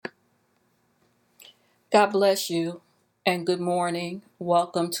God bless you and good morning.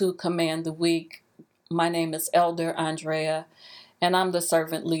 Welcome to Command the Week. My name is Elder Andrea, and I'm the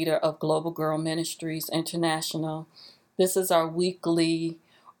servant leader of Global Girl Ministries International. This is our weekly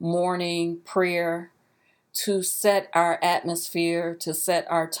morning prayer to set our atmosphere, to set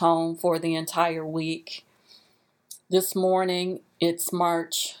our tone for the entire week. This morning, it's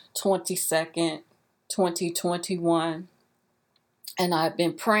March 22nd, 2021. And I've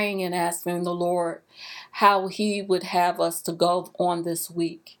been praying and asking the Lord how He would have us to go on this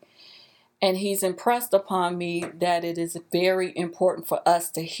week. And He's impressed upon me that it is very important for us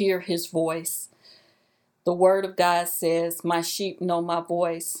to hear His voice. The Word of God says, "My sheep know my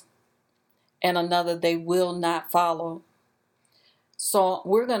voice, and another they will not follow." So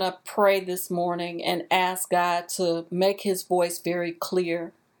we're going to pray this morning and ask God to make His voice very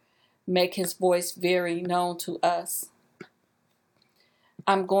clear, make His voice very known to us.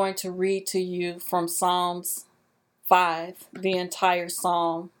 I'm going to read to you from Psalms 5, the entire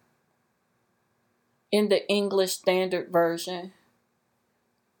psalm. In the English Standard Version,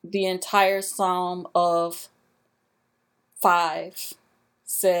 the entire psalm of 5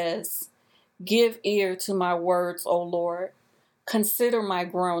 says, "Give ear to my words, O Lord. Consider my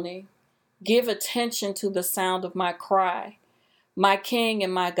groaning. Give attention to the sound of my cry, my King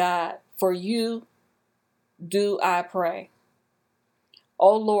and my God, for you do I pray.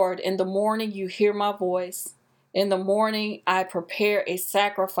 O Lord, in the morning you hear my voice. In the morning I prepare a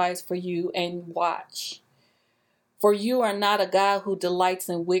sacrifice for you and watch. For you are not a God who delights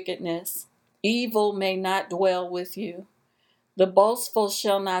in wickedness. Evil may not dwell with you. The boastful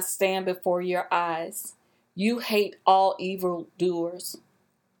shall not stand before your eyes. You hate all evildoers.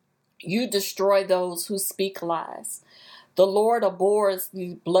 You destroy those who speak lies. The Lord abhors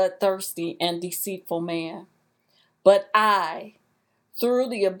the bloodthirsty and deceitful man. But I, through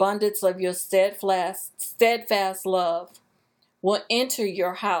the abundance of your steadfast love, will enter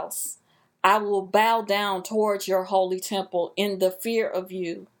your house. I will bow down towards your holy temple in the fear of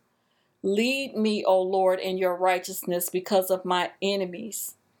you. Lead me, O Lord, in your righteousness because of my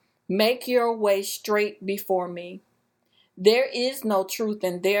enemies. Make your way straight before me. There is no truth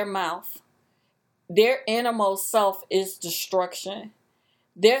in their mouth. Their innermost self is destruction.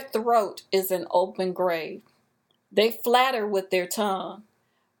 Their throat is an open grave. They flatter with their tongue.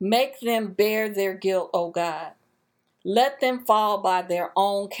 Make them bear their guilt, O God. Let them fall by their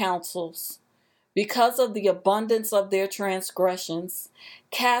own counsels. Because of the abundance of their transgressions,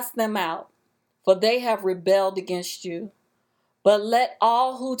 cast them out, for they have rebelled against you. But let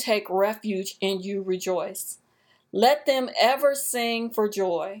all who take refuge in you rejoice. Let them ever sing for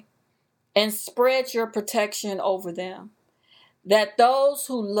joy, and spread your protection over them, that those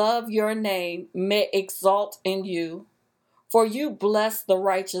who love your name may exalt in you. For you bless the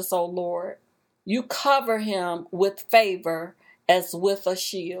righteous, O Lord. You cover him with favor as with a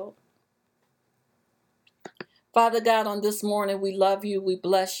shield. Father God, on this morning, we love you, we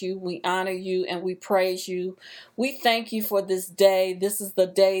bless you, we honor you, and we praise you. We thank you for this day. This is the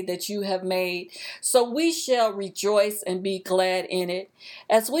day that you have made, so we shall rejoice and be glad in it.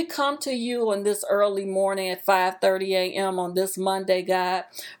 As we come to you on this early morning at 5:30 a.m. on this Monday, God,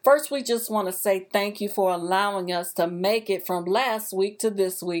 first we just want to say thank you for allowing us to make it from last week to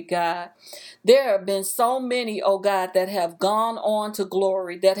this week, God. There have been so many, oh God, that have gone on to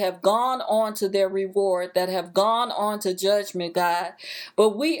glory, that have gone on to their reward, that have gone on to judgment, God. But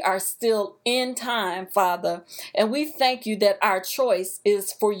we are still in time, Father. And we thank you that our choice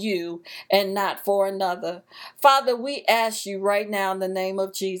is for you and not for another. Father, we ask you right now in the name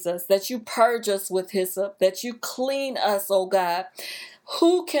of Jesus that you purge us with hyssop, that you clean us, oh God.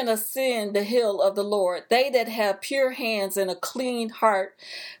 Who can ascend the hill of the Lord? They that have pure hands and a clean heart.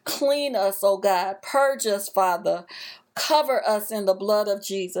 Clean us, O God. Purge us, Father. Cover us in the blood of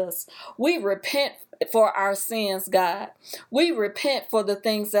Jesus. We repent for our sins, God. We repent for the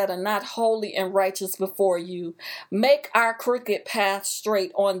things that are not holy and righteous before you. Make our crooked path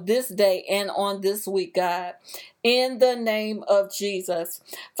straight on this day and on this week, God. In the name of Jesus.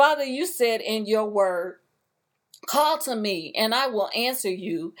 Father, you said in your word, call to me, and I will answer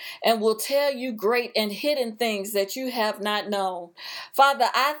you, and will tell you great and hidden things that you have not known. Father,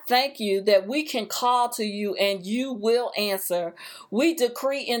 I thank you that we can call to you and you will answer. We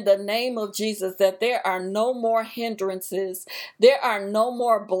decree in the name of Jesus that there are no more hindrances. There are no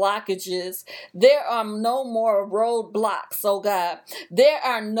more blockages. There are no more roadblocks, oh God. There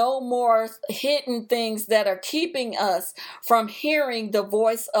are no more hidden things that are keeping us from hearing the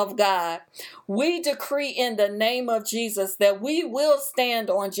voice of God. We decree in the name name of Jesus, that we will stand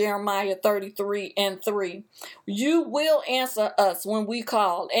on Jeremiah 33:3. You will answer us when we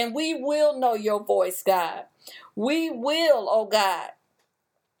call, and we will know your voice, God. We will, oh God,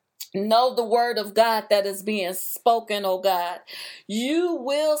 know the word of God that is being spoken, oh God. You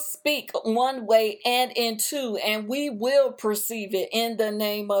will speak one way and in two, and we will perceive it in the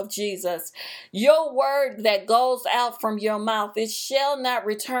name of Jesus. Your word that goes out from your mouth, it shall not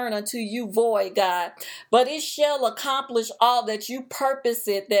return unto you void, God, but it shall accomplish all that you purpose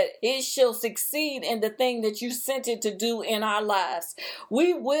it, that it shall succeed in the thing that you sent it to do in our lives.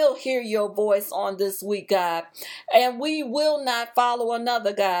 We will hear your voice on this week, God, and we will not follow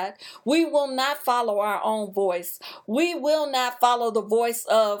another, God. We will not follow our own voice. We will not follow the voice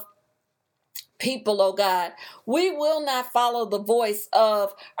of people, oh God. We will not follow the voice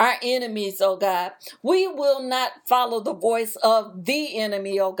of our enemies, oh God. We will not follow the voice of the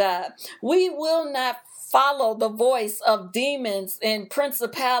enemy, oh God. We will not follow the voice of demons and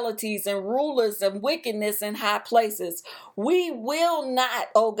principalities and rulers and wickedness in high places. We will not,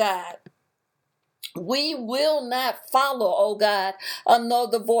 oh God. We will not follow, oh God,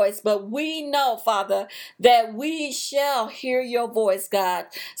 another voice, but we know, Father, that we shall hear your voice, God.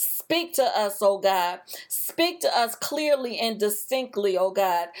 Speak to us, oh God. Speak to us clearly and distinctly, oh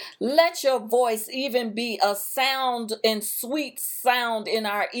God. Let your voice even be a sound and sweet sound in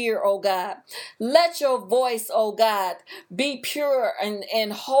our ear, oh God. Let your voice, oh God, be pure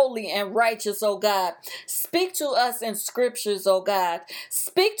and holy and righteous, oh God. Speak to us in scriptures, oh God.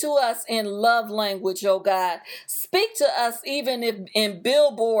 Speak to us in love language, oh God. Speak to us even in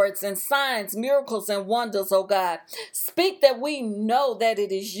billboards and signs, miracles and wonders, oh God. Speak that we know that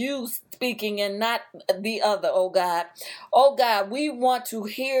it is you speaking and not the other, oh God. Oh God, we want to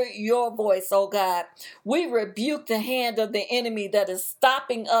hear your voice, oh God. We rebuke the hand of the enemy that is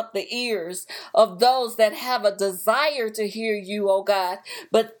stopping up the ears of those that have a desire to hear you, oh God,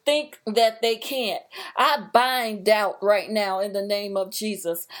 but think that they can't. I bind doubt right now in the name of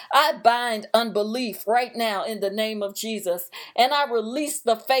Jesus. I bind unbelief right now in the name of Jesus. And I release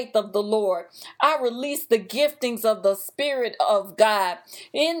the faith of the Lord. I release the giftings of the Spirit of God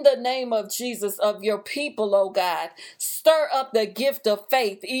in the name of Jesus of your people, oh God. Stir up the gift of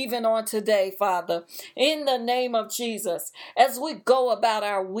faith even on today, Father, in the name of Jesus. As we go about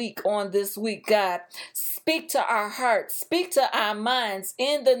our week on this week, God, speak to our hearts, speak to our minds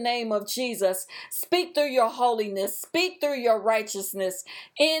in the name of Jesus. Speak through your holiness, speak through your righteousness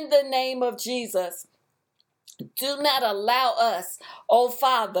in the name of Jesus. Do not allow us, oh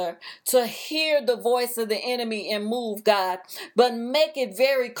Father, to hear the voice of the enemy and move, God, but make it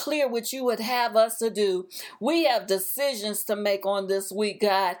very clear what you would have us to do. We have decisions to make on this week,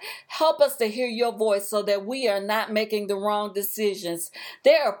 God. Help us to hear your voice so that we are not making the wrong decisions.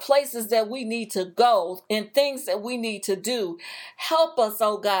 There are places that we need to go and things that we need to do. Help us,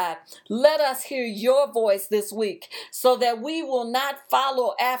 oh God. Let us hear your voice this week so that we will not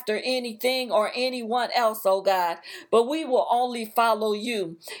follow after anything or anyone else, oh God. But we will only follow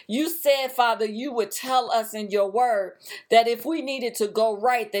you. You said, Father, you would tell us in your word that if we needed to go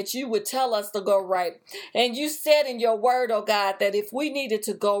right, that you would tell us to go right. And you said in your word, oh God, that if we needed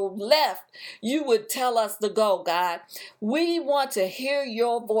to go left, you would tell us to go, God. We want to hear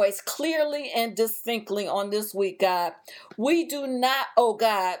your voice clearly and distinctly on this week, God. We do not, oh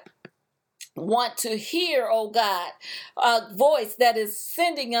God, want to hear, oh God, a voice that is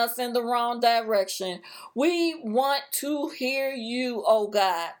sending us in the wrong direction. We want to hear you, oh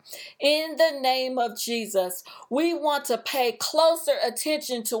God, in the name of Jesus. We want to pay closer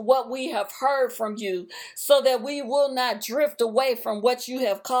attention to what we have heard from you so that we will not drift away from what you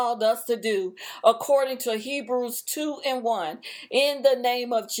have called us to do, according to Hebrews 2:1, in the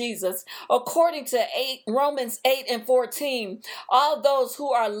name of Jesus. According to Romans 8:14, all those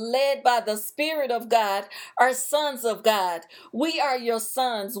who are led by the Spirit of God are sons of God. We are your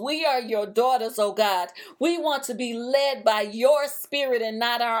sons. We are your daughters, oh God. We want to be led by your Spirit and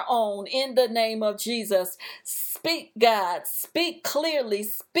not our own, in the name of Jesus. Speak, God. Speak clearly.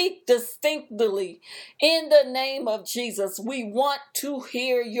 Speak distinctly. In the name of Jesus, we want to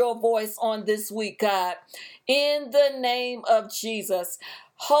hear your voice on this week, God. In the name of Jesus.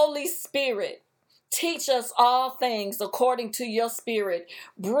 Holy Spirit, teach us all things according to your Spirit.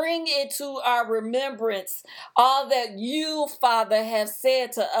 Bring it to our remembrance, all that you, Father, have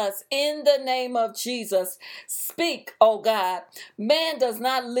said to us in the name of Jesus. Speak, oh God. Man does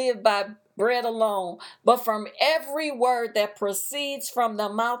not live by bread alone, but from every word that proceeds from the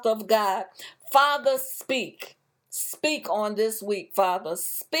mouth of God. Father, speak. Speak on this week, Father.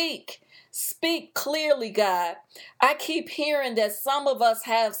 Speak. Speak clearly, God. I keep hearing that some of us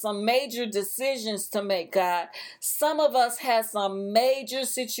have some major decisions to make, God. Some of us have some major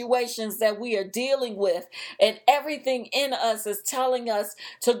situations that we are dealing with, and everything in us is telling us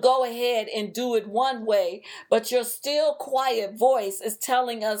to go ahead and do it one way, but your still quiet voice is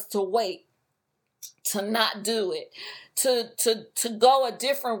telling us to wait, to not do it, to go a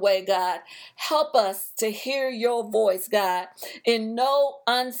different way, God. Help us to hear your voice, God, in no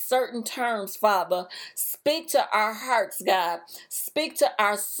uncertain terms, Father. Speak to our hearts, God. Speak to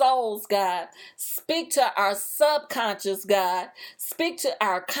our souls, God. Speak to our subconscious, God. Speak to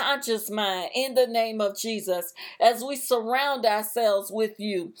our conscious mind in the name of Jesus as we surround ourselves with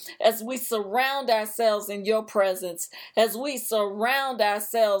you, as we surround ourselves in your presence, as we surround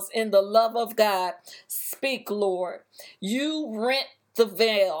ourselves in the love of God. Speak, Lord. You rent the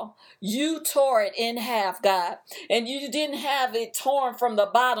veil. You tore it in half, God. And you didn't have it torn from the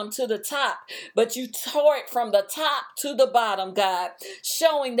bottom to the top, but you tore it from the top to the bottom, God,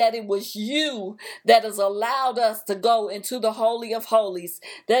 showing that it was you that has allowed us to go into the Holy of Holies,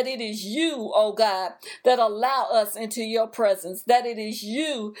 that it is you, oh God, that allow us into your presence, that it is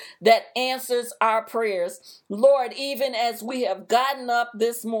you that answers our prayers. Lord, even as we have gotten up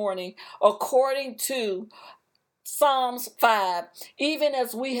this morning, according to Psalms 5, even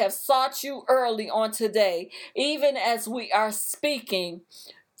as we have sought you early on today, even as we are speaking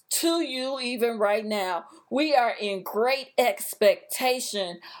to you even right now, we are in great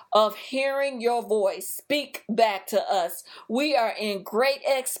expectation of hearing your voice speak back to us. We are in great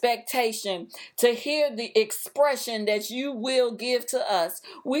expectation to hear the expression that you will give to us.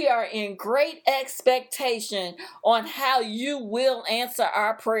 We are in great expectation on how you will answer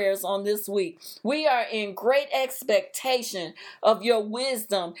our prayers on this week. We are in great expectation of your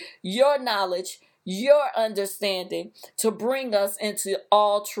wisdom, your knowledge, your understanding to bring us into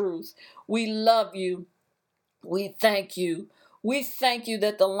all truth. We love you. We thank you. We thank you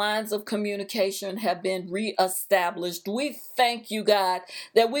that the lines of communication have been reestablished. We thank you, God,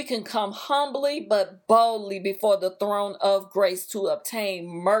 that we can come humbly but boldly before the throne of grace to obtain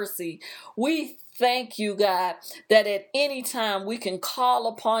mercy. We thank you, God, that at any time we can call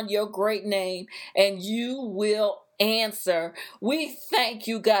upon your great name and you will answer. We thank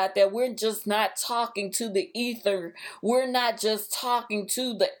you, God, that we're just not talking to the ether. We're not just talking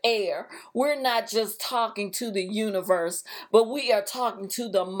to the air. We're not just talking to the universe, but we are talking to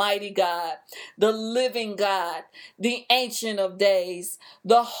the mighty God, the living God, the Ancient of Days,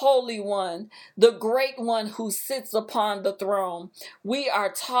 the Holy One, the Great One who sits upon the throne. We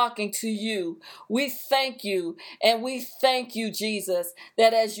are talking to you. We thank you, and we thank you, Jesus,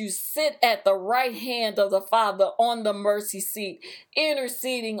 that as you sit at the right hand of the Father on the mercy seat,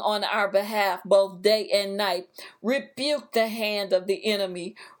 interceding on our behalf both day and night, rebuke the hand of the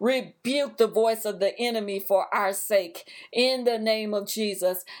enemy, rebuke the voice of the enemy for our sake. In the name of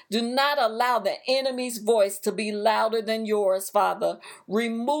Jesus, do not allow the enemy's voice to be louder than yours, Father.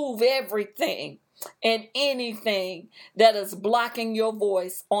 Remove everything and anything that is blocking your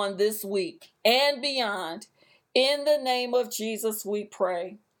voice on this week and beyond. In the name of Jesus, we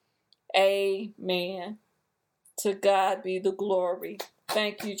pray. Amen. To God be the glory.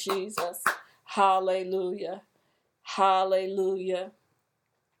 Thank you, Jesus. Hallelujah. Hallelujah.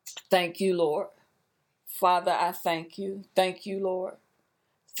 Thank you, Lord. Father, I thank you. Thank you, Lord.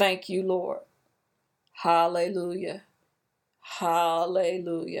 Thank you, Lord. Hallelujah.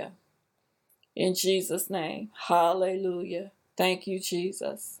 Hallelujah. In Jesus' name. Hallelujah. Thank you,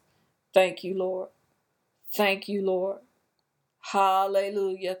 Jesus. Thank you, Lord. Thank you, Lord.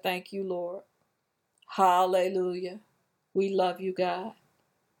 Hallelujah. Thank you, Lord. Hallelujah. We love you, God.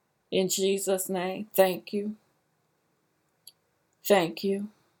 In Jesus' name, thank you. Thank you.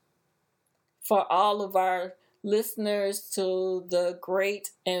 For all of our listeners, to the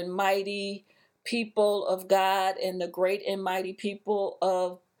great and mighty people of God and the great and mighty people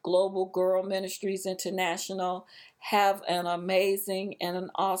of Global Girl Ministries International, have an amazing and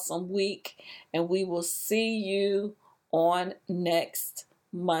an awesome week. And we will see you on next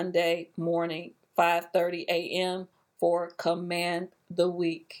Monday morning, 5:30 a.m. for Command the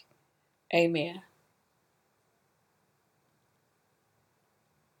Week. Amen.